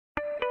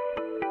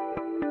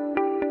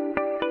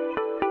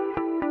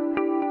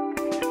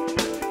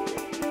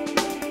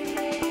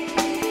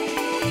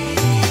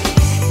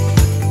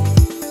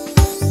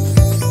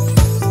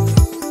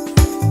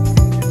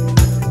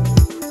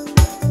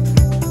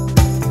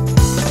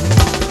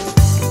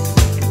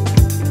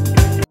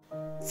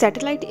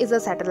Satellite is a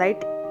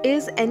satellite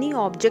is any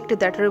object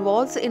that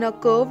revolves in a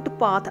curved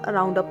path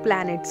around a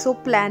planet. So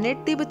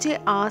planet ਦੇ ਵਿੱਚ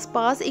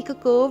ਆਸ-ਪਾਸ ਇੱਕ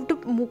curved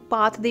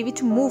path ਦੇ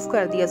ਵਿੱਚ move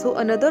ਕਰਦੀ ਹੈ. So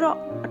another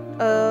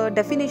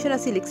definition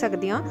ਅਸੀਂ ਲਿਖ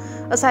ਸਕਦੇ ਹਾਂ,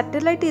 a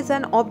satellite is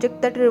an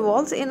object that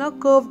revolves in a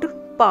curved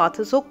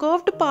path. So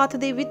curved path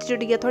ਦੇ ਵਿੱਚ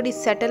ਜਿਹੜੀ ਆ ਤੁਹਾਡੀ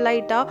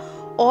ਸੈਟੇਲਾਈਟ ਆ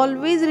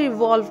ऑलवेज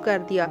रिवॉल्व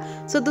करती आ.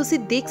 सो तुसी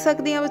देख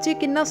सकते हैं बच्चे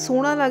कितना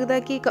सोहना लगता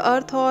है कि एक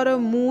अर्थ और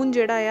मून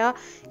जिहड़ा आ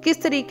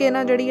किस तरीके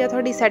नाल जिहड़ी आ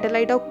तुहाडी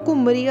सैटेलाइट आ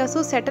घूम रही आ.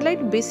 सो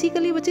सैटेलाइट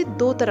बेसिकली बच्चे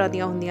दो तरह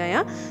दियां हुंदियां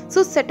आ.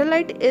 सो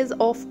satellite is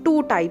of two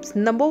types.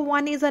 Number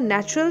one is a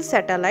natural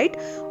satellite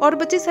और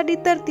बच्चे साडी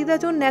धरती का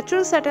जो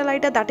नैचुरल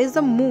सैटेलाइट है that is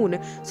the moon.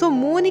 So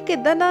moon एक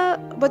इदां दा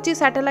बच्चे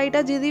सैटेलाइट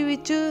आ जिहदे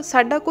विच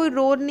साडा कोई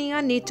रोल नहीं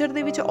आ, नेचर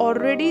दे विच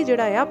ऑलरेडी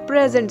जिहड़ा आ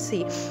present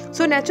C.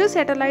 So natural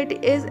satellite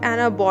is an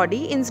a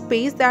body in space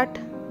that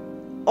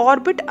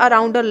orbit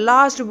around a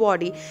large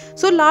body.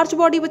 So large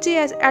body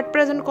बच्चे at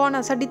present कौन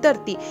है साडी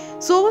धरती.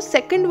 So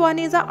second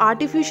one is a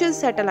artificial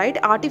satellite.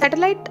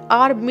 Satellite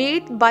are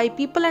made by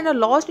people and are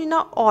launched in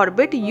a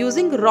orbit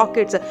using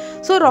rockets.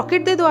 So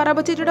rocket ਦੇ ਦੁਆਰਾ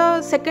बच्चे ਜਿਹੜਾ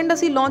second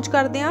ਅਸੀਂ launch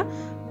ਕਰਦੇ ਹਾਂ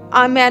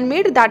man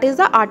made, that is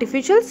the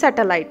artificial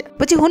satellite.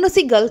 बच्चे हुण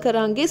ਅਸੀਂ ਗੱਲ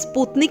ਕਰਾਂਗੇ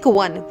Sputnik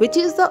 1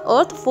 which is the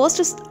earth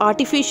first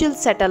artificial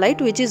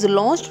satellite which is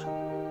launched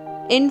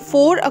in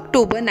 4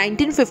 अक्टूबर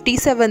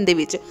 1957 ਦੇ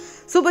ਵਿੱਚ.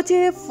 सो बच्चे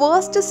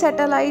फर्स्ट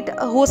सैटेलाइट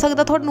हो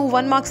सकता ਤੁਹਾਨੂੰ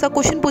 1 मार्क्स का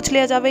क्वेश्चन पूछ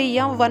लिया जाए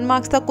या 1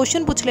 मार्क्स का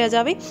क्वेश्चन पूछ लिया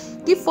जाए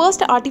कि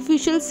फर्स्ट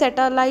आर्टिफिशियल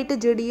सैटेलाइट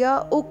जिहड़ी आ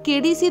वो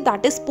किहड़ी सी,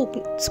 दैट इज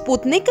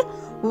स्पुतनिक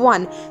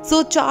 1.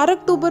 सो 4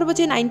 अक्टूबर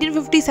बच्चे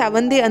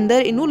 1957 ਦੇ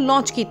अंदर इनू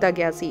लॉन्च किया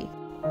गया सी.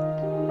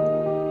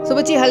 सो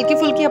बच्चे हल्की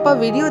फुल्की आपां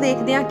वीडियो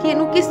देखते हैं कि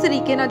इनू किस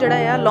तरीके नाल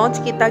जिहड़ा आ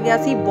लॉन्च किया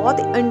गया सी. बहुत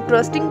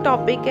इंटरस्टिंग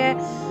टॉपिक है.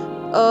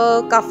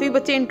 काफ़ी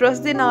बच्चे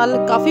इंटरस्ट दे नाल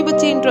काफ़ी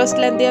बच्चे इंटरस्ट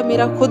लेंदे आ.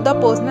 मेरा खुद दा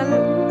पर्सनल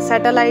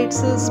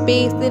सैटेलाइट्स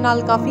स्पेस दे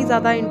नाल काफ़ी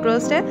ज़्यादा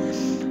इंटरस्ट है.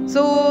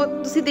 सो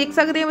तुसीं देख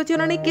सकते हैं बच्चे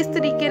उन्होंने किस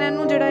तरीके नाल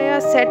इहनूं जिहड़ा आ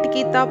सैट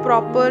कीता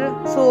proper.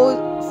 So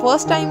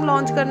first time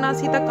launch करना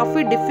सी तां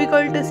काफ़ी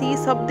डिफिकल्ट सी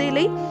सब दे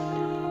लई.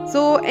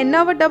 सो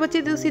इन्ना वड्डा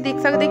बच्चे तुसीं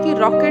देख सकते कि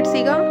रॉकेट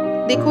सीगा.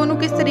 देखो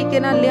उहनूं किस तरीके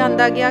नाल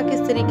लिआंदा गया,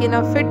 किस तरीके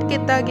नाल फिट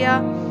किया गया,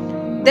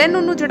 दैन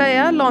उहनूं जिहड़ा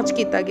आ लॉन्च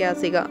किया गया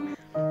सीगा.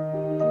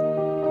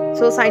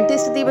 सो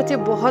साइंटिस्ट की बच्चे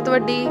बहुत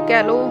वड्डी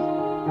कह लो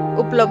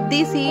उपलब्धि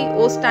सी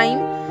उस टाइम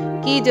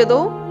कि जदों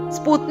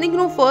स्पुतनिक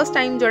नूं फर्स्ट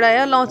टाइम जिहड़ा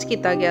आ लॉन्च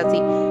किया गया सी.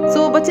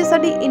 सो बच्चे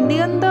साडी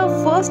इंडियन दा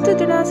फर्स्ट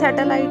जिहड़ा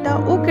सैटेलाइट आ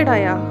वो किहड़ा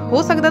आ,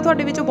 हो सकदा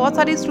तुहाडे विचों बहुत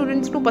सारे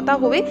स्टूडेंट्स नूं पता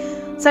होवे.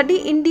 साडी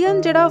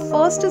इंडियन जिहड़ा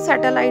फर्स्ट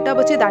सैटेलाइट आ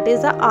बच्चे दैट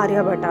इज़ द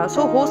आर्यभट्ट.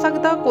 सो हो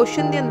सकदा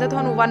क्वेश्चन दे अंदर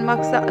तुहानूं 1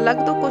 मार्क्स दा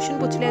अलग तो क्वेश्चन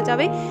पूछ लिया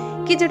जाए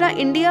कि जिहड़ा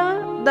इंडिया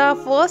दा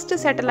फर्स्ट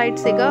सैटेलाइट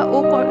सीगा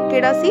वो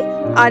किहड़ा सी,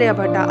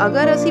 आर्यभट्ट.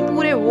 अगर असी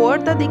पूरे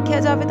वर्ल्ड का देखा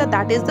जाए तो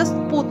दैट इज़ द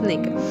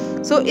स्पुतनिक.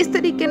 सो इस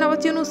तरीके नाल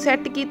बच्चे नूं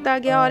सैट किया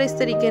गया और इस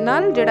तरीके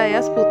नाल जिहड़ा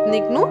आ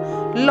स्पुतनिक नूं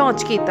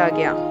लॉन्च किया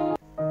गया.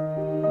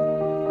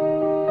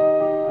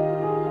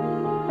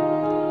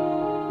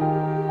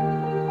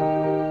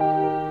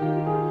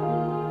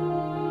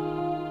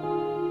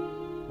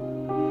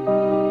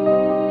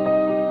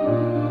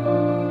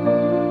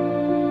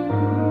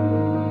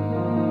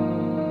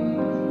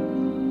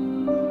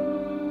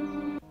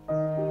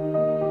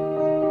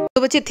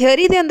 तो बच्चे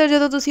थियरी के अंदर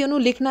जो तुसीं उहनूं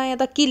लिखना है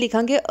तो की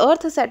लिखांगे,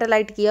 अर्थ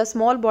सैटेलाइट की आ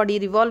small body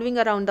revolving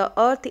around the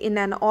earth in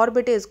an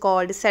orbit is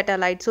called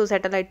satellite. So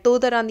satellite दो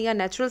तरह दी,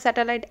 natural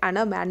satellite and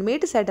a man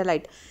made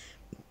satellite.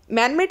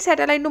 Man made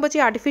satellite नूं बच्चे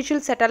आर्टिफिशियल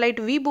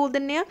सैटेलाइट भी बोल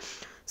दिंदे आ.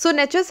 सो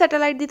नैचुरल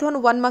सैटेलाइट की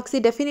तुहानूं 1 मार्क्स की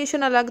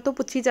डेफिनेशन अलग तो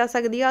पूछी जा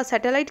सकती है.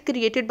 Satellite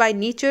created by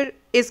nature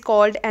is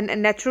called an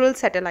natural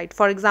satellite.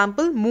 For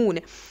example moon.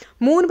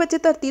 Moon बच्चे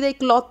धरती का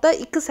इकलौता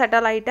एक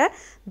सैटेलाइट है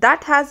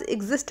that has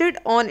एग्जिस्टिड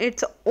on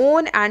its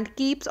own and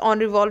keeps on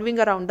revolving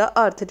around the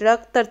earth. जिहड़ा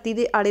धरती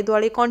के आले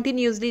दुआले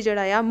कॉन्टीन्यूसली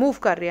जिहड़ा आ मूव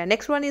कर रहा.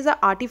 Next one is a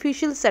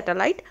artificial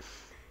satellite.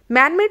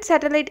 Man made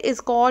satellite is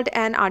called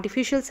an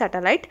artificial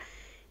satellite.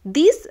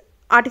 These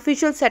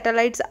artificial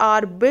satellites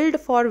are build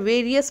for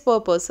वेरीअस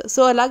purpose.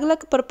 सो अलग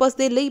अलग purpose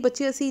के लिए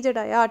बच्चे असी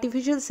जिहड़ा आ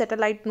आर्टिफिशियल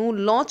सैटेलाइट नूं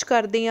लॉन्च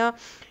करते हैं,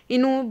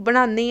 इनू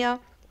बनाने आ.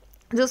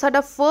 जो साडा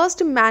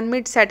फर्स्ट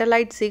मैनमेड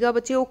सैटेलाइट सीगा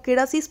बच्चे वो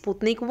किहड़ा सी,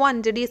 स्पुतनिक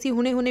 1 जिहड़ी असी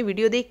हुणे हुणे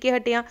वीडियो देख के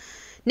हटे आ.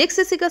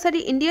 नैक्सट सीगा साडी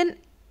Indian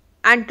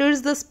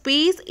enters the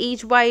space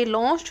as by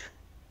launched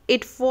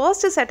it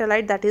first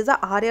satellite that is the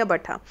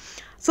Aryabhata.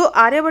 सो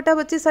आर्यभट्ट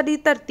बच्चे साडी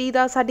धरती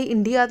का साडी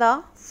इंडिया का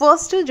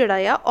फर्स्ट जिहड़ा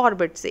आ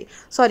ऑर्बिट से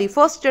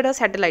फर्स्ट जिहड़ा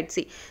सैटेलाइट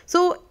सी.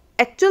 सो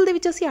एक्चुअल दे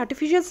विच असीं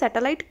आर्टिफिशियल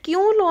सैटेलाइट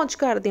क्यों लॉन्च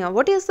करते हैं,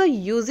 वट इज़ द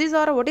यूजेज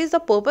और what is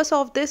the purpose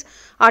of this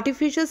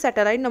artificial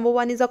satellite.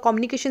 Number 1 is a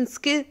communication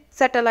skill.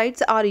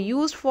 Satellites are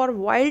used for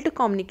wild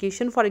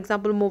communication. For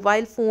example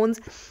mobile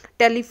phones,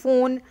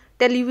 telephone,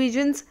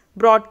 televisions,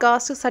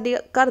 broadcast. साडे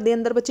घर दे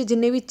अंदर बच्चे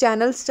जिन्ने भी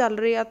channels चल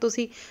रहे आ,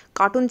 तुसीं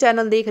कार्टून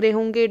चैनल देख रहे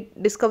होंगे,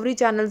 डिस्कवरी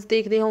चैनल्स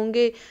देखते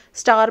होंगे,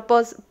 star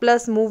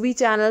plus movie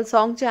channel,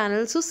 song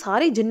channel. सो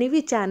सारे जिन्ने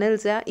भी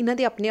चैनल्स आ इन्हां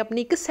दे अपने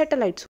अपने एक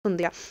सैटेलाइट्स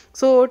हुंदे आ.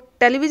 सो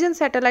टैलीविजन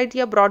सैटेलाइट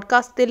या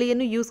ब्रॉडकास्ट के लिए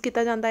इनू यूज़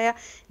किया जाता है.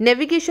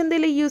 नैविगेशन के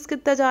लिए यूज़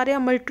किया जा रहा.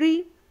 मिलटरी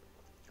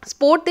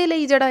ਸਪੋਰਟ ਦੇ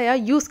ਲਈ ਜਿਹੜਾ ਆ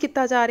ਯੂਜ਼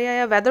ਕੀਤਾ ਜਾ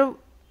ਰਿਹਾ ਆ, ਵੈਦਰ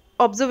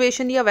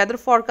ऑब्जरवेशन या वैदर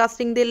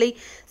फोरकास्टिंग ਦੇ ਲਈ,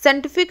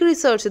 ਸਾਇੰਟੀਫਿਕ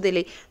ਰਿਸਰਚ ਦੇ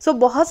ਲਈ। ਸੋ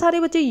ਬਹੁਤ ਸਾਰੇ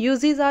ਬੱਚੇ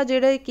ਯੂਜ਼ਸ ਆ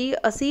ਜਿਹੜੇ ਕਿ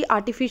ਅਸੀਂ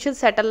ਆਰਟੀਫਿਸ਼ੀਅਲ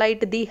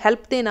ਸੈਟੇਲਾਈਟ ਦੀ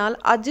ਹੈਲਪ ਦੇ ਨਾਲ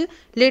ਅੱਜ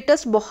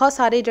ਲੇਟੈਸਟ ਬਹੁਤ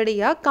ਸਾਰੇ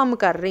ਜਿਹੜੇ ਆ ਕੰਮ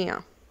ਕਰ ਰਹੇ ਹਾਂ।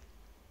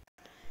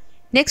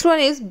 Next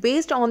one is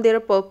based on their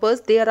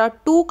purpose there are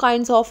two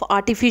kinds of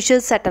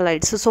artificial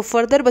satellites. So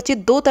further ਬੱਚੇ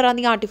ਦੋ ਤਰ੍ਹਾਂ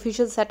ਦੀਆਂ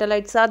artificial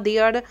satellites ਆ, they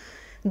are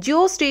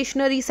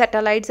geostationary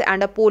satellites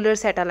and a polar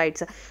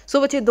satellites.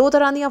 So ਬੱਚੇ ਦੋ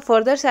ਤਰ੍ਹਾਂ ਦੀਆਂ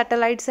further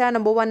satellites ਹੈ,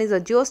 number one is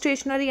a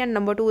geostationary and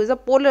number two is a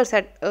polar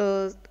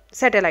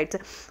satellites.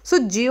 So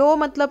geo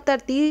मतलब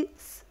ਧਰਤੀ,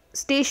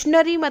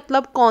 stationary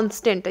मतलब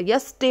constant ਜਾਂ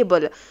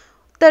stable।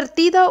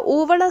 ਧਰਤੀ ਦਾ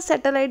ਉਹ ਵਾਲਾ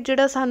ਸੈਟੇਲਾਈਟ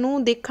ਜਿਹੜਾ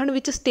ਸਾਨੂੰ ਦੇਖਣ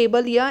ਵਿੱਚ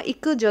ਸਟੇਬਲ ਜਾਂ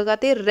ਇੱਕ ਜਗ੍ਹਾ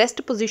 'ਤੇ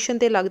ਰੈਸਟ ਪੋਜੀਸ਼ਨ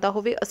 'ਤੇ ਲੱਗਦਾ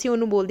ਹੋਵੇ, ਅਸੀਂ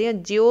ਉਹਨੂੰ ਬੋਲਦੇ ਹਾਂ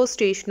ਜਿਓ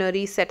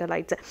stationery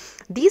satellites.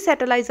 these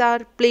satellites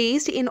are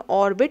placed in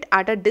orbit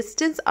at a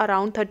distance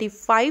around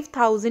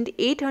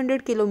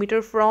 35,800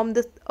 kilometre from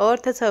the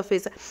earth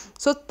surface.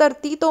 ਸੋ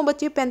ਧਰਤੀ ਤੋਂ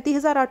ਬੱਚੇ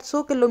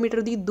 35,800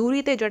 ਕਿਲੋਮੀਟਰ ਦੀ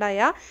ਦੂਰੀ 'ਤੇ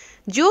ਜਿਹੜਾ ਆ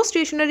ਜਿਓ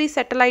ਸਟੇਸ਼ਨਰੀ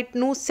ਸੈਟੇਲਾਈਟ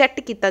ਨੂੰ ਸੈੱਟ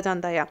ਕੀਤਾ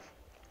ਜਾਂਦਾ ਆ।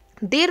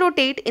 they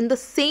rotate in the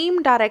same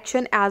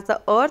direction as the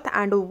earth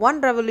and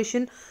one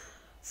revolution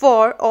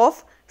of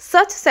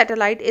such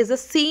satellite is the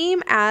same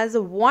as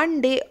one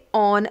day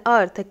on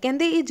earth।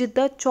 ਕਹਿੰਦੇ ਇਹ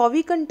ਜਿੱਦਾਂ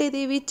 24 ਘੰਟੇ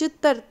ਦੇ ਵਿੱਚ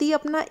ਧਰਤੀ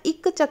ਆਪਣਾ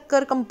ਇੱਕ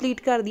ਚੱਕਰ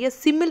ਕੰਪਲੀਟ ਕਰਦੀ ਹੈ,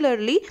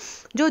 ਸਿਮਿਲਰਲੀ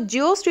ਜੋ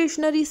ਜਿਓ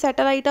ਸਟੇਸ਼ਨਰੀ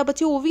ਸੈਟੇਲਾਈਟ ਆ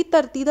ਬੱਚੇ ਉਹ ਵੀ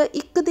ਧਰਤੀ ਦਾ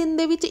ਇੱਕ ਦਿਨ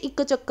ਦੇ ਵਿੱਚ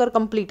ਇੱਕ ਚੱਕਰ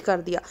ਕੰਪਲੀਟ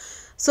ਕਰਦੀ ਆ।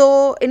 ਸੋ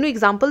ਇਹਨੂੰ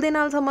ਐਗਜ਼ਾਮਪਲ ਦੇ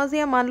ਨਾਲ ਸਮਝਦੇ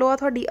ਹਾਂ। ਮੰਨ ਲਓ ਆ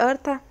ਤੁਹਾਡੀ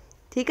ਅਰਥ ਆ,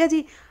 ਠੀਕ ਹੈ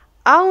ਜੀ,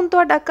 ਆ ਹੁਣ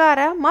ਤੁਹਾਡਾ ਘਰ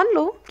ਹੈ, ਮੰਨ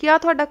ਲਓ ਕਿ ਆ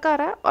ਤੁਹਾਡਾ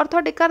ਘਰ ਹੈ ਔਰ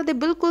ਤੁਹਾਡੇ ਘਰ ਦੇ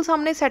ਬਿਲਕੁਲ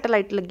ਸਾਹਮਣੇ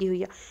ਸੈਟੇਲਾਈਟ ਲੱਗੀ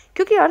ਹੋਈ ਆ,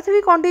 ਕਿਉਂਕਿ ਅਰਥ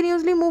ਵੀ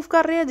ਕੰਟੀਨਿਊਸਲੀ ਮੂਵ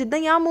ਕਰ ਰਿਹਾ, ਜਿੱਦਾਂ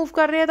ਹੀ ਆ ਮੂਵ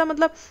ਕਰ ਰਿਹਾ ਤਾਂ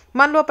ਮਤਲਬ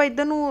ਮੰਨ ਲਓ ਆਪਾਂ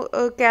ਇੱਧਰ ਨੂੰ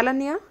ਕਹਿ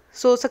ਲੈਂਦੇ ਹਾਂ,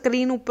 ਸੋ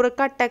ਸਕਰੀਨ ਉੱਪਰ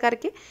ਘੱਟ ਹੈ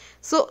ਕਰਕੇ।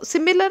 ਸੋ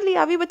ਸਿਮਿਲਰਲੀ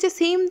ਆ ਵੀ ਬੱਚੇ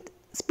ਸੇਮ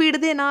ਸਪੀਡ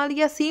ਦੇ ਨਾਲ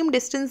ਜਾਂ ਸੇਮ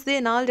ਡਿਸਟੈਂਸ ਦੇ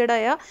ਨਾਲ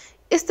ਜਿਹੜਾ ਆ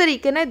ਇਸ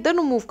ਤਰੀਕੇ ਨਾਲ ਇੱਧਰ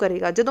ਨੂੰ ਮੂਵ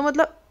ਕਰੇਗਾ। ਜਦੋਂ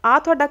ਮਤਲਬ ਆ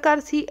ਤੁਹਾਡਾ ਘਰ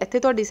ਸੀ, ਇੱਥੇ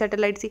ਤੁਹਾਡੀ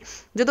ਸੈਟੇਲਾਈਟ ਸੀ,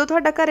 ਜਦੋਂ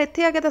ਤੁਹਾਡਾ ਘਰ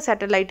ਇੱਥੇ ਆ ਗਿਆ ਤਾਂ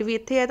ਸੈਟੇਲਾਈਟ ਵੀ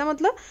ਇੱਥੇ ਆ, ਤਾਂ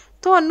ਮਤਲਬ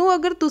ਤੁਹਾਨੂੰ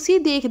ਅਗਰ ਤੁਸੀਂ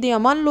ਦੇਖਦੇ ਆ,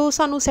 ਮੰਨ ਲਓ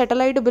ਸਾਨੂੰ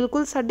ਸੈਟੇਲਾਈਟ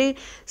ਬਿਲਕੁਲ ਸਾਡੇ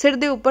ਸਿਰ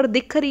ਦੇ ਉੱਪਰ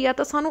ਦਿਖ ਰਹੀ ਆ,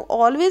 ਤਾਂ ਸਾਨੂੰ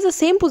ਆਲਵੇਜ਼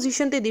ਸੇਮ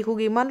ਪੋਜੀਸ਼ਨ 'ਤੇ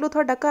ਦਿਖੂਗੀ। ਮੰਨ ਲਓ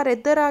ਤੁਹਾਡਾ ਘਰ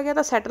ਇੱਧਰ ਆ ਗਿਆ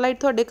ਤਾਂ ਸੈਟੇਲਾਈਟ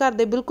ਤੁਹਾਡੇ ਘਰ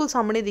ਦੇ ਬਿਲਕੁਲ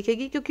ਸਾਹਮਣੇ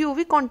ਦਿਖੇਗੀ, ਕਿਉਂਕਿ ਉਹ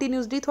ਵੀ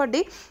ਕੰਟੀਨਿਊਸਲੀ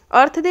ਤੁਹਾਡੇ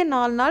ਅਰਥ ਦੇ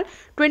ਨਾਲ ਨਾਲ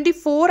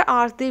 24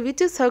 ਆਵਰਸ ਦੇ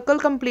ਵਿੱਚ ਸਰਕਲ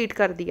ਕੰਪਲੀਟ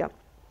ਕਰਦੀ ਆ।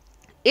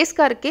 ਇਸ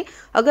ਕਰਕੇ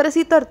ਅਗਰ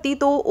ਅਸੀਂ ਧਰਤੀ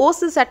ਤੋਂ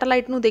ਉਸ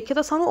ਸੈਟੇਲਾਈਟ ਨੂੰ ਦੇਖੀਏ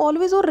ਤਾਂ ਸਾਨੂੰ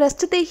ਆਲਵੇਜ਼ ਉਹ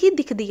ਰੈਸਟ 'ਤੇ ਹੀ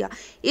ਦਿਖਦੀ ਆ।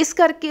 ਇਸ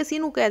ਕਰਕੇ ਅਸੀਂ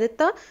ਇਹਨੂੰ ਕਹਿ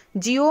ਦਿੱਤਾ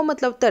ਜਿਓ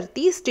ਮਤਲਬ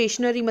ਧਰਤੀ,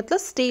 ਸਟੇਸ਼ਨਰੀ ਮਤਲਬ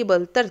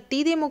ਸਟੇਬਲ।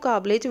 ਧਰਤੀ ਦੇ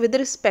ਮੁਕਾਬਲੇ 'ਚ ਵਿਦ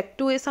ਰਿਸਪੈਕਟ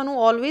ਟੂ ਇਹ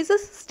ਸਾਨੂੰ ਆਲਵੇਜ਼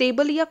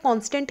ਸਟੇਬਲ ਜਾਂ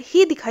ਕੌਨਸਟੈਂਟ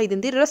ਹੀ ਦਿਖਾਈ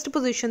ਦਿੰਦੀ, ਰੈਸਟ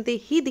ਪੋਜੀਸ਼ਨ 'ਤੇ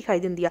ਹੀ ਦਿਖਾਈ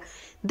ਦਿੰਦੀ ਆ।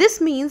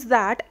 ਦਿਸ means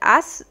that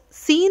S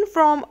scene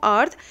from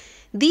ਅਰਥ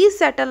these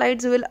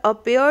satellites will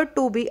appear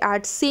to be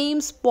at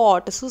same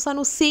spot। ਸੋ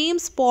ਸਾਨੂੰ ਸੇਮ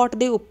ਸਪੋਟ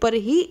ਦੇ ਉੱਪਰ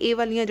ਹੀ ਇਹ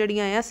ਵਾਲੀਆਂ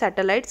ਜਿਹੜੀਆਂ ਆ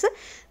ਸੈਟੇਲਾਈਟਸ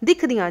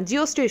ਦਿਖਦੀਆਂ,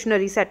 ਜਿਓ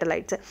ਸਟੇਸ਼ਨਰੀ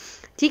ਸੈਟੇਲਾਈਟਸ,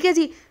 ਠੀਕ ਹੈ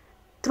ਜੀ।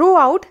 ਥਰੂ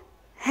ਆਊਟ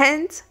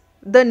ਹੈਂਸ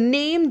ਦ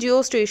ਨੇਮ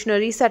ਜਿਓ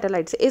ਸਟੇਸ਼ਨਰੀ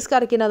ਸੈਟੇਲਾਈਟਸ, ਇਸ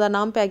ਕਰਕੇ ਇਹਨਾਂ ਦਾ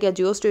ਨਾਮ ਪੈ ਗਿਆ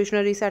ਜਿਓ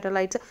stationery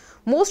satellites.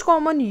 Most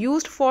common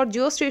used for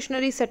ਜਿਓ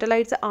stationery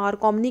satellites R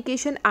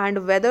communication and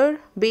weather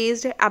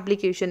based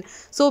application.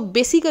 So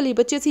basically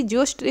ਬੱਚੇ ਅਸੀਂ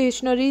ਜਿਓ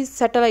ਸਟੇਸ਼ਨਰੀ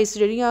ਸੈਟੇਲਾਈਟਸ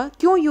ਜਿਹੜੀਆਂ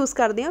ਕਿਉਂ ਯੂਜ਼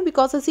ਕਰਦੇ ਹਾਂ,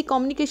 ਬਿਕੋਜ਼ ਅਸੀਂ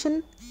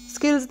ਕਮਿਊਨੀਕੇਸ਼ਨ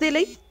ਸਕਿੱਲਸ ਦੇ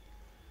ਲਈ।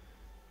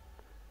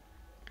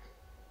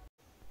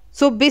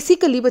 ਸੋ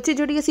ਬੇਸਿਕਲੀ ਬੱਚੇ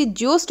ਜਿਹੜੀ ਅਸੀਂ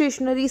ਜਿਓ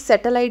ਸਟੇਸ਼ਨਰੀ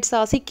ਸੈਟੇਲਾਈਟਸ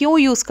ਆ ਅਸੀਂ ਕਿਉਂ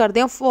ਯੂਜ਼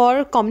ਕਰਦੇ ਹਾਂ,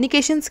 ਫॉर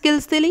ਕਮਿਊਨੀਕੇਸ਼ਨ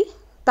ਸਕਿੱਲਸ ਦੇ ਲਈ,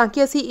 ਤਾਂ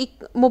ਕਿ ਅਸੀਂ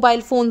ਇੱਕ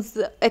ਮੋਬਾਈਲ ਫੋਨਸ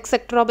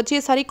ਐਕਸੈਕਟਰਾ ਬੱਚੇ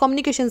ਸਾਰੀ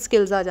ਕਮਿਊਨੀਕੇਸ਼ਨ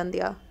ਸਕਿੱਲਸ ਆ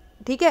ਜਾਂਦੇ ਆ,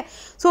 ਠੀਕ ਹੈ।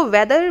 ਸੋ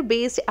weather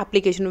based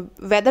application,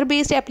 weather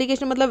based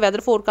application ਮਤਲਬ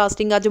ਵੈਦਰ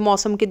ਫੋਰਕਾਸਟਿੰਗ, ਅੱਜ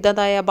ਮੌਸਮ ਕਿੱਦਾਂ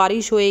ਦਾ ਆ,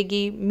 ਬਾਰਿਸ਼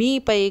ਹੋਏਗੀ, ਮੀਂਹ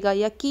ਪਏਗਾ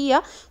ਜਾਂ ਕੀ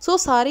ਆ, ਸੋ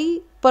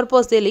ਸਾਰੀ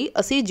ਪਰਪਸ ਦੇ ਲਈ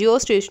ਅਸੀਂ ਜਿਓ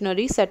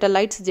ਸਟੇਸ਼ਨਰੀ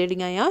ਸੈਟੇਲਾਈਟਸ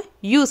ਜਿਹੜੀਆਂ ਆ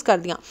ਯੂਜ਼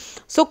ਕਰਦੀਆਂ।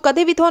 ਸੋ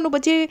ਕਦੇ ਵੀ ਤੁਹਾਨੂੰ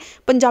ਬੱਚੇ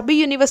ਪੰਜਾਬੀ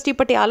ਯੂਨੀਵਰਸਿਟੀ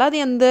ਪਟਿਆਲਾ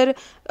ਦੇ ਅੰਦਰ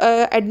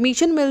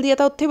ਐਡਮਿਸ਼ਨ ਮਿਲਦੀ ਹੈ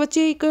ਤਾਂ ਉੱਥੇ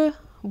ਬੱਚੇ ਇੱਕ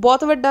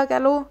ਬਹੁਤ ਵੱਡਾ ਕਹਿ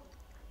ਲਓ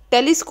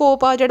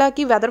ਟੈਲੀਸਕੋਪ ਆ ਜਿਹੜਾ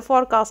ਕਿ ਵੈਦਰ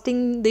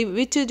ਫੋਰਕਾਸਟਿੰਗ ਦੇ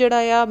ਵਿੱਚ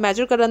ਜਿਹੜਾ ਆ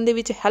ਮੈਜਰ ਕਰਨ ਦੇ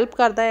ਵਿੱਚ ਹੈਲਪ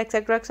ਕਰਦਾ ਹੈ,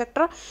 ਐਕਸੈਕਟਰਾ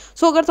ਐਕਸੈਕਟਰਾ।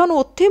 ਸੋ ਅਗਰ ਤੁਹਾਨੂੰ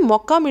ਉੱਥੇ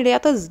ਮੌਕਾ ਮਿਲਿਆ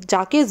ਤਾਂ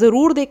ਜਾ ਕੇ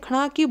ਜ਼ਰੂਰ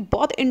ਦੇਖਣਾ ਕਿ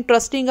ਬਹੁਤ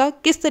ਇੰਟਰਸਟਿੰਗ ਆ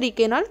ਕਿਸ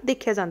ਤਰੀਕੇ ਨਾਲ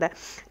ਦੇਖਿਆ ਜਾਂਦਾ ਹੈ।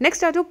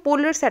 ਨੈਕਸਟ ਆ ਜੋ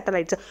ਪੋਲਰ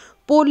ਸੈਟੇਲਾਈਟਸ,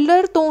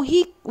 ਪੋਲਰ ਤੋਂ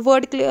ਹੀ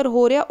ਵਰਡ ਕਲੀਅਰ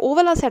ਹੋ ਰਿਹਾ ਉਹ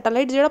ਵਾਲਾ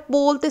ਸੈਟੇਲਾਈਟ ਜਿਹੜਾ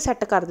ਪੋਲ 'ਤੇ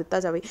ਸੈੱਟ ਕਰ ਦਿੱਤਾ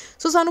ਜਾਵੇ।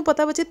 ਸੋ ਸਾਨੂੰ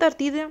ਪਤਾ ਬੱਚੇ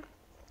ਧਰਤੀ ਦੇ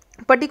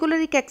ਪਰਟੀਕੂਲਰ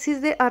ਇੱਕ ਐਕਸਿਸ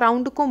ਦੇ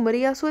ਅਰਾਊਂਡ ਘੁੰਮ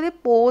ਰਹੀ ਆ, ਸੋ ਇਹਦੇ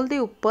ਪੋਲ ਦੇ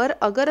ਉੱਪਰ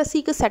ਅਗਰ ਅਸੀਂ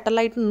ਇੱਕ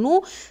ਸੈਟੇਲਾਈਟ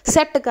ਨੂੰ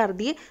ਸੈੱਟ ਕਰ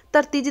ਦਈਏ,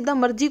 ਧਰਤੀ ਜਿੱਦਾਂ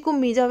ਮਰਜ਼ੀ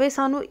ਘੁੰਮੀ ਜਾਵੇ,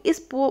 ਸਾਨੂੰ ਇਸ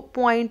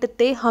ਪੁਆਇੰਟ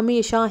 'ਤੇ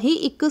ਹਮੇਸ਼ਾ ਹੀ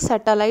ਇੱਕ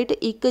ਸੈਟੇਲਾਈਟ,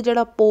 ਇੱਕ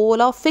ਜਿਹੜਾ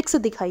ਪੋਲ ਆ ਫਿਕਸ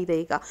ਦਿਖਾਈ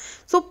ਦੇਗਾ।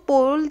 ਸੋ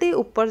ਪੋਲ ਦੇ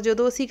ਉੱਪਰ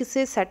ਜਦੋਂ ਅਸੀਂ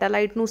ਕਿਸੇ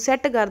ਸੈਟੇਲਾਈਟ ਨੂੰ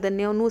ਸੈੱਟ ਕਰ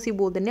ਦਿੰਦੇ ਹਾਂ ਉਹਨੂੰ ਅਸੀਂ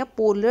ਬੋਲ ਦਿੰਦੇ ਹਾਂ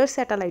polar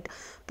satellite.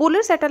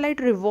 Polar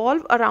satellite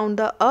ਰਿਵੋਲਵ around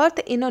ਦ ਅਰਥ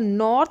ਇਨ ਅ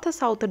ਨਾਰਥ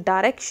ਸਾਊਥ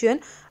ਡਾਇਰੈਕਸ਼ਨ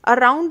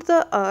ਅਰਾਊਂਡ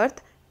ਦ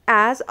ਅਰਥ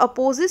as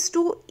opposed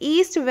to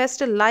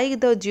east-west like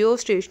the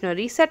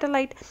geostationary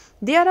satellite.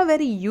 They are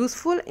very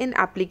useful in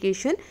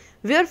application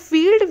where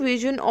field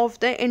vision of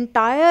the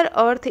entire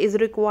earth is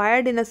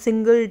required in a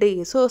single day.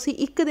 So ਅਸੀਂ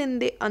ਇੱਕ ਦਿਨ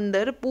ਦੇ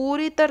ਅੰਦਰ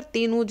ਪੂਰੀ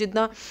ਧਰਤੀ ਨੂੰ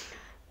ਜਿੱਦਾਂ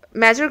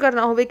measure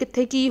ਕਰਨਾ ਹੋਵੇ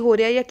ਕਿੱਥੇ ਕੀ ਹੋ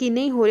ਰਿਹਾ ਜਾਂ ਕੀ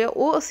ਨਹੀਂ ਹੋ ਰਿਹਾ,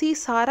 ਉਹ ਅਸੀਂ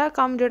ਸਾਰਾ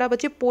ਕੰਮ ਜਿਹੜਾ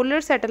ਬੱਚੇ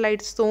ਪੋਲਰ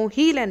ਸੈਟੇਲਾਈਟਸ ਤੋਂ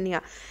ਹੀ ਲੈਂਦੇ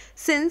ਹਾਂ।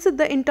 Since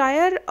the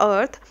entire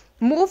earth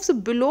moves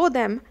below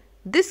them,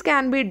 this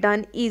can be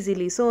done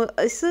easily. ਸੋ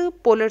ਇਸ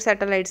ਪੋਲਰ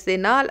ਸੈਟੇਲਾਈਟਸ ਦੇ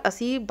ਨਾਲ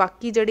ਅਸੀਂ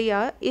ਬਾਕੀ ਜਿਹੜੀ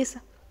ਆ ਇਸ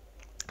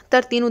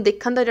ਧਰਤੀ ਨੂੰ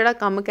ਦੇਖਣ ਦਾ ਜਿਹੜਾ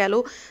ਕੰਮ ਕਹਿ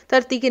ਲਓ,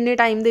 ਧਰਤੀ ਕਿੰਨੇ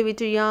ਟਾਈਮ ਦੇ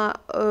ਵਿੱਚ ਜਾਂ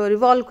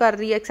ਰਿਵੋਲਵ ਕਰ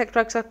ਰਹੀ ਹੈ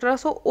ਐਕਸੈਕਟਰਾ।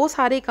 ਸੋ ਉਹ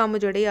ਸਾਰੇ ਕੰਮ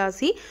ਜਿਹੜੇ ਆ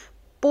ਅਸੀਂ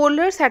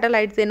ਪੋਲਰ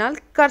ਸੈਟੇਲਾਈਟਸ ਦੇ ਨਾਲ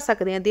ਕਰ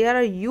ਸਕਦੇ ਹਾਂ। They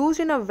are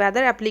used in a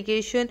weather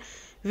application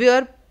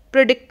wear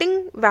predicting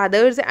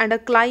weathers and a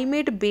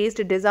climate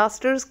based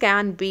disasters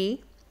can be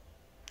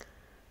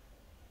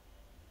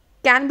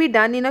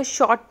done in a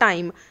short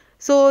time.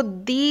 So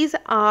these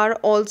are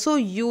also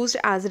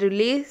used as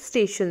relay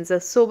stations.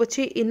 So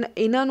ਬੱਚੇ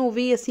ਇਹਨਾਂ ਨੂੰ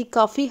ਵੀ ਅਸੀਂ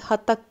ਕਾਫੀ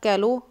ਹੱਦ ਤੱਕ ਕਹਿ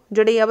ਲਓ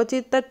ਜਿਹੜੇ ਆ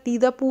ਬੱਚੇ ਧਰਤੀ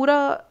ਦਾ ਪੂਰਾ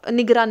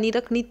ਨਿਗਰਾਨੀ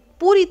ਰੱਖਣੀ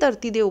ਪੂਰੀ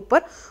ਧਰਤੀ ਦੇ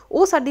ਉੱਪਰ,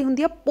 ਉਹ ਸਾਡੀ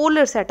ਹੁੰਦੀ ਆ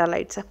ਪੋਲਰ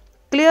ਸੈਟੇਲਾਈਟਸ।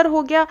 ਕਲੀਅਰ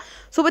ਹੋ ਗਿਆ।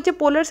 ਸੋ ਬੱਚੇ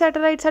ਪੋਲਰ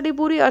ਸੈਟੇਲਾਈਟ ਸਾਡੀ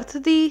ਪੂਰੀ ਅਰਥ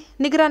ਦੀ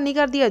ਨਿਗਰਾਨੀ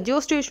ਕਰਦੀ ਹੈ। ਜਿਓ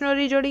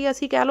ਸਟੇਸ਼ਨਰੀ ਜਿਹੜੀ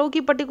ਅਸੀਂ ਕਹਿ ਲਓ ਕਿ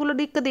ਪਰਟੀਕੂਲਰ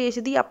ਇੱਕ ਦੇਸ਼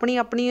ਦੀ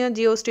ਆਪਣੀਆਂ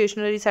ਜਿਓ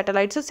ਸਟੇਸ਼ਨਰੀ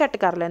ਸੈਟੇਲਾਈਟਸ ਸੈੱਟ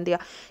ਕਰ ਲੈਂਦੇ ਆ,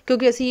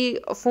 ਕਿਉਂਕਿ ਅਸੀਂ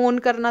ਫੋਨ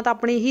ਕਰਨਾ ਤਾਂ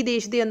ਆਪਣੇ ਹੀ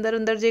ਦੇਸ਼ ਦੇ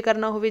ਅੰਦਰ ਜੇ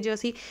ਕਰਨਾ ਹੋਵੇ, ਜੇ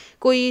ਅਸੀਂ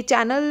ਕੋਈ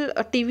ਚੈਨਲ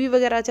TV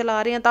ਵਗੈਰਾ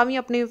ਚਲਾ ਰਹੇ ਹਾਂ ਤਾਂ ਵੀ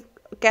ਆਪਣੇ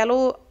ਕਹਿ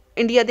ਲਓ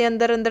ਇੰਡੀਆ ਦੇ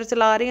ਅੰਦਰ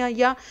ਚਲਾ ਰਹੇ ਹਾਂ,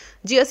 ਜਾਂ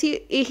ਜੇ ਅਸੀਂ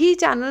ਇਹੀ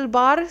ਚੈਨਲ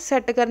ਬਾਹਰ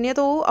ਸੈੱਟ ਕਰਨੀ ਆ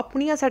ਤਾਂ ਉਹ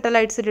ਆਪਣੀਆਂ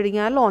ਸੈਟੇਲਾਈਟਸ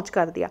ਜਿਹੜੀਆਂ ਲਾਂਚ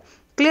ਕਰਦੇ ਆ।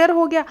 ਕਲੀਅਰ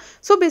ਹੋ ਗਿਆ।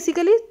 ਸੋ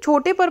ਬੇਸਿਕਲੀ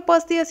ਛੋਟੇ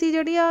ਪਰਪਸ 'ਤੇ ਅਸੀਂ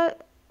ਜਿਹੜੀ ਆ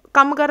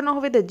ਕੰਮ ਕਰਨਾ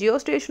ਹੋਵੇ ਤਾਂ ਜਿਓ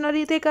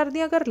ਸਟੇਸ਼ਨਰੀ 'ਤੇ ਕਰਦੇ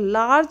ਹਾਂ, ਅਗਰ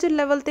ਲਾਰਜ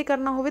ਲੈਵਲ 'ਤੇ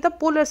ਕਰਨਾ ਹੋਵੇ ਤਾਂ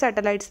ਪੋਲਰ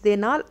ਸੈਟੇਲਾਈਟਸ ਦੇ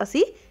ਨਾਲ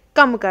ਅਸੀਂ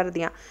ਕੰਮ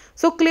ਕਰਦੇ ਹਾਂ।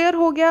 ਸੋ ਕਲੀਅਰ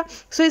ਹੋ ਗਿਆ।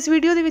 ਸੋ ਇਸ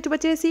ਵੀਡੀਓ ਦੇ ਵਿੱਚ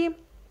ਬੱਚੇ ਅਸੀਂ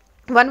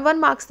 1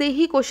 ਮਾਰਕਸ ਦੇ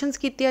ਹੀ ਕੁਐਸਚਨਸ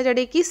ਕੀਤੇ ਆ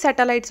ਜਿਹੜੇ ਕਿ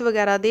ਸੈਟੇਲਾਈਟਸ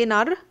ਵਗੈਰਾ ਦੇ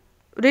ਨਾਲ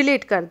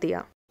ਰਿਲੇਟ ਕਰਦੇ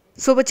ਆ।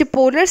 ਸੋ ਬੱਚੇ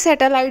ਪੋਲਰ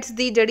ਸੈਟੇਲਾਈਟਸ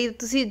ਦੀ ਜਿਹੜੀ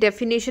ਤੁਸੀਂ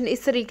ਡੈਫੀਨੇਸ਼ਨ ਇਸ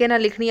ਤਰੀਕੇ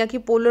ਨਾਲ ਲਿਖਣੀ ਆ ਕਿ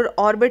ਪੋਲਰ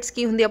ਔਰਬਿਟਸ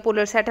ਕੀ ਹੁੰਦੇ ਆ,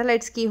 ਪੋਲਰ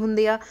ਸੈਟੇਲਾਈਟਸ ਕੀ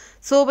ਹੁੰਦੇ ਆ।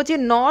 ਸੋ ਬੱਚੇ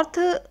ਨਾਰਥ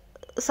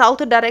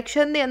ਸਾਊਥ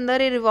ਡਾਇਰੈਕਸ਼ਨ ਦੇ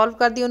ਅੰਦਰ ਇਹ ਰਿਵੋਲਵ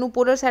ਕਰਦੀ, ਉਹਨੂੰ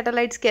ਪੋਲਰ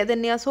ਸੈਟੇਲਾਈਟਸ ਕਹਿ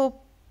ਦਿੰਦੇ ਆ। ਸੋ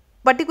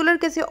ਪਰਟੀਕੂਲਰ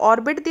ਕਿਸੇ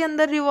ਔਰਬਿਟ ਦੇ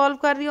ਅੰਦਰ ਰਿਵੋਲਵ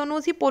ਕਰ ਰਹੀ ਉਹਨੂੰ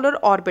ਅਸੀਂ ਪੋਲਰ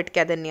ਔਰਬਿਟ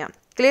ਕਹਿ ਦਿੰਦੇ ਹਾਂ।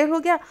 ਕਲੀਅਰ ਹੋ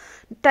ਗਿਆ।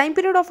 Time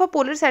period of a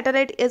polar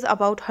satellite is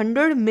about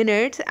 100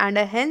 minutes and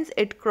hence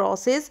it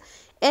ਕ੍ਰੋਸਿਸ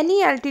any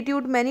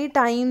altitude ਮੈਨੀ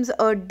ਟਾਈਮਸ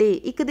ਅ ਡੇ।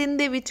 ਇੱਕ ਦਿਨ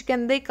ਦੇ ਵਿੱਚ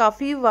ਕਹਿੰਦੇ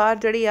ਕਾਫੀ ਵਾਰ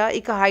ਜਿਹੜੀ ਆ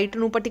ਇੱਕ ਹਾਈਟ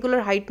ਨੂੰ,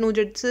 ਪਰਟੀਕੂਲਰ ਹਾਈਟ ਨੂੰ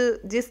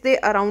ਜਿਸ ਦੇ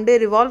ਅਰਾਊਂਡ ਇਹ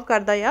ਰਿਵੋਲਵ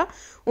ਕਰਦਾ ਆ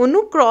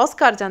ਉਹਨੂੰ ਕ੍ਰੋਸ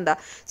ਕਰ ਜਾਂਦਾ।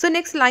 ਸੋ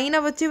ਨੈਕਸਟ ਲਾਈਨ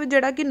ਆ ਬੱਚੇ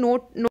ਜਿਹੜਾ ਕਿ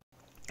ਨੋਟ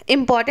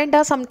ਇੰਪੋਰਟੈਂਟ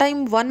ਆ,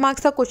 ਸਮਟਾਈਮ 1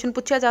 ਮਾਰਕਸ ਦਾ ਕੁਐਸਚਨ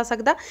ਪੁੱਛਿਆ ਜਾ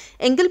ਸਕਦਾ।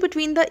 Angle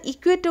between the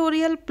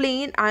ਇਕੁਏਟੋਰੀਅਲ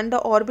plain and the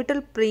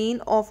orbital plain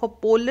of a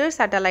polar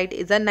satellite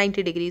is a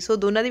 90 degree. ਸੋ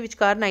ਦੋਨਾਂ ਦੇ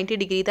ਵਿਚਕਾਰ 90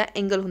 ਡਿਗਰੀ ਦਾ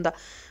ਐਂਗਲ ਹੁੰਦਾ।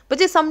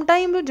 ਬੱਚੇ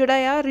ਸਮਟਾਈਮ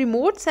ਜਿਹੜਾ ਆ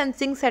ਰਿਮੋਟ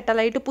ਸੈਂਸਿੰਗ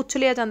ਸੈਟੇਲਾਈਟ ਪੁੱਛ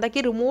ਲਿਆ ਜਾਂਦਾ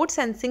ਕਿ ਰਿਮੋਟ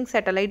ਸੈਂਸਿੰਗ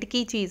ਸੈਟੇਲਾਈਟ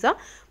ਕੀ ਚੀਜ਼ ਆ।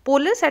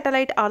 Polar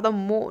satellite R the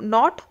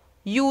not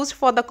used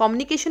for the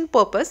communication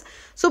purpose.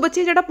 ਸੋ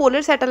ਬੱਚੇ ਜਿਹੜਾ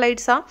ਪੋਲਰ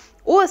ਸੈਟੇਲਾਈਟਸ ਆ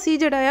ਉਹ ਅਸੀਂ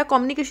ਜਿਹੜਾ ਆ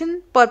ਕਮਿਊਨੀਕੇਸ਼ਨ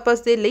ਪਰਪਸ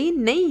ਦੇ ਲਈ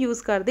ਨਹੀਂ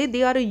ਯੂਜ਼ ਕਰਦੇ।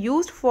 They are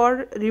used for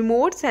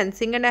remote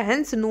sensing and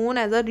hence non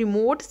as a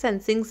remote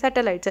sensing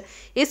satellites.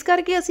 ਇਸ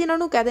ਕਰਕੇ ਅਸੀਂ ਇਹਨਾਂ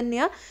ਨੂੰ ਕਹਿ ਦਿੰਦੇ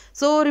ਆ।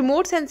 ਸੋ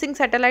ਰਿਮੋਟ ਸੈਂਸਿੰਗ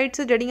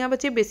ਸੈਟੇਲਾਈਟਸ ਜਿਹੜੀਆਂ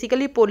ਬੱਚੇ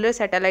ਬੇਸਿਕਲੀ ਪੋਲਰ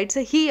ਸੈਟੇਲਾਈਟਸ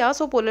ਹੀ ਆ।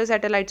 ਸੋ ਪੋਲਰ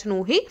ਸੈਟੇਲਾਈਟਸ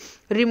ਨੂੰ ਹੀ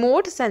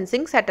ਰਿਮੋਟ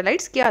ਸੈਂਸਿੰਗ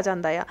ਸੈਟੇਲਾਈਟਸ ਕਿਹਾ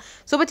ਜਾਂਦਾ ਆ।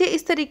 ਸੋ ਬੱਚੇ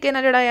ਇਸ ਤਰੀਕੇ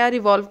ਨਾਲ ਜਿਹੜਾ ਆ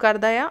ਰਿਵੋਲਵ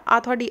ਕਰਦਾ ਆ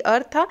ਤੁਹਾਡੀ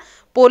ਅਰਥ ਆ।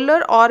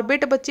 ਪੋਲਰ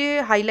ਔਰਬਿਟ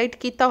ਬੱਚੇ ਹਾਈਲਾਈਟ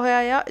ਕੀਤਾ ਹੋਇਆ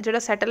ਆ, ਜਿਹੜਾ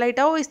ਸੈਟੇਲਾਈਟ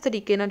ਆ ਉਹ ਇਸ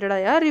ਤਰੀਕੇ ਨਾਲ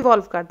ਜਿਹੜਾ ਆ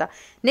ਰਿਵੋਲਵ ਕਰਦਾ।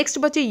 ਨੈਕਸਟ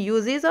ਬੱਚੇ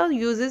ਯੂਜ਼ਸ ਆ।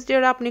 ਯੂਜ਼ਸ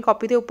ਜਿਹੜਾ ਆਪਣੀ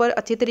ਕਾਪੀ ਦੇ ਉੱਪਰ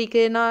ਅੱਛੇ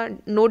ਤਰੀਕੇ ਨਾਲ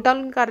ਨੋਟ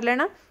ਡਾਊਨ ਕਰ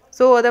ਲੈਣਾ।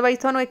 ਸੋ ਅਦਰਵਾਈਜ਼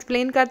ਤੁਹਾਨੂੰ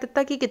ਐਕਸਪਲੇਨ ਕਰ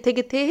ਦਿੱਤਾ ਕਿ ਕਿੱਥੇ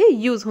ਕਿੱਥੇ ਇਹ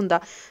ਯੂਜ਼ ਹੁੰਦਾ।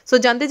 ਸੋ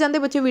ਜਾਂਦੇ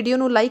ਬੱਚੇ ਵੀਡੀਓ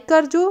ਨੂੰ ਲਾਈਕ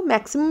ਕਰ ਜੋ,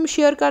 ਮੈਕਸਿਮਮ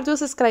ਸ਼ੇਅਰ ਕਰ ਜੋ,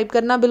 ਸਬਸਕ੍ਰਾਈਬ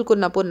ਕਰਨਾ ਬਿਲਕੁਲ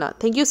ਨਾ ਭੁੱਲਣਾ।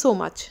 Thank you so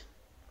much.